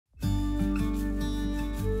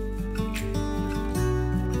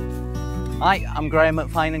Hi, I'm Graham at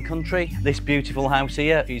Fine & Country. This beautiful house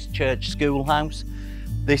here is Church School House.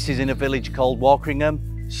 This is in a village called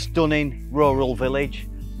Walkeringham, stunning rural village.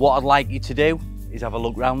 What I'd like you to do is have a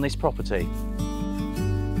look around this property.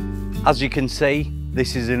 As you can see,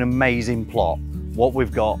 this is an amazing plot. What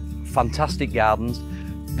we've got, fantastic gardens.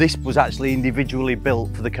 This was actually individually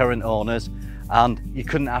built for the current owners, and you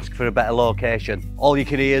couldn't ask for a better location. All you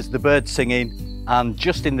can hear is the birds singing, and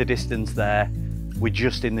just in the distance there, we're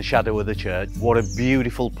just in the shadow of the church. What a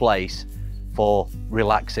beautiful place for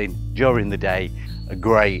relaxing during the day, a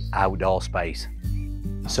great outdoor space.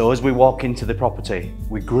 So as we walk into the property,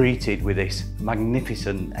 we're greeted with this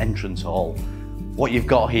magnificent entrance hall. What you've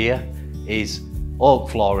got here is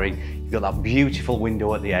oak flooring. You've got that beautiful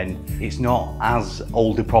window at the end. It's not as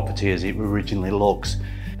old a property as it originally looks.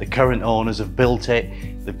 The current owners have built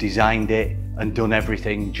it, they've designed it and done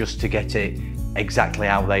everything just to get it exactly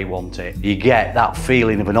how they want it. You get that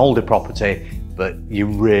feeling of an older property, but you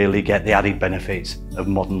really get the added benefits of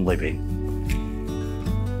modern living.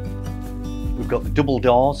 We've got the double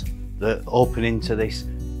doors that open into this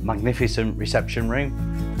magnificent reception room.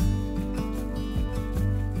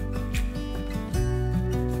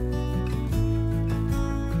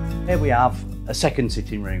 Here we have a second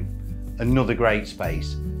sitting room, another great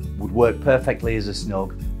space. Would work perfectly as a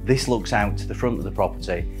snug. This looks out to the front of the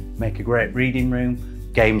property, make a great reading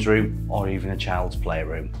room, games room, or even a child's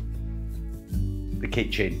playroom. The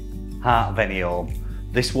kitchen, heart of any home.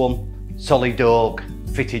 This one, solid oak,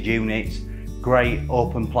 fitted units, great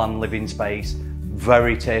open plan living space,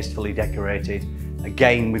 very tastefully decorated.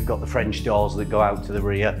 Again, we've got the French doors that go out to the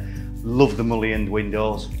rear. Love the mullioned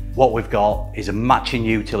windows. What we've got is a matching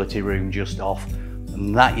utility room just off,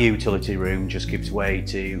 and that utility room just gives way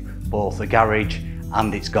to both a garage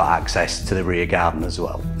and it's got access to the rear garden as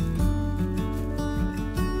well.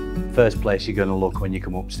 First place you're going to look when you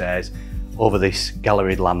come upstairs, over this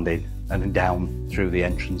galleried landing and then down through the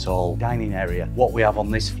entrance hall. Dining area. What we have on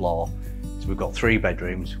this floor is we've got 3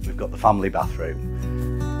 bedrooms, we've got the family bathroom.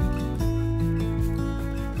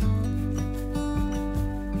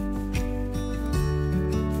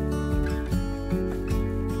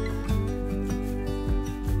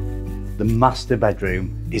 The master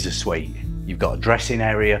bedroom is a suite. You've got a dressing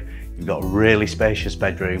area, you've got a really spacious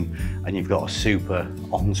bedroom, and you've got a super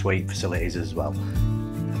ensuite facilities as well.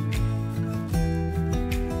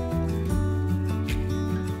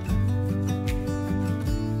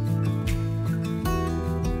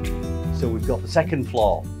 So we've got the second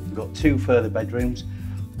floor, we've got 2 further bedrooms.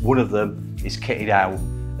 One of them is kitted out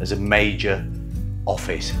as a major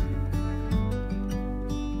office.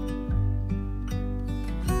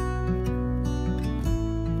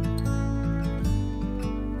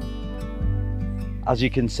 As you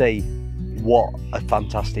can see, what a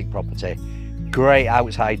fantastic property. Great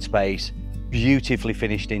outside space, beautifully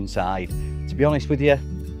finished inside. To be honest with you,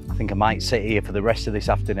 I think I might sit here for the rest of this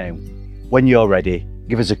afternoon. When you're ready,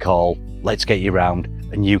 give us a call, let's get you round,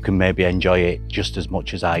 and you can maybe enjoy it just as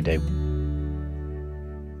much as I do.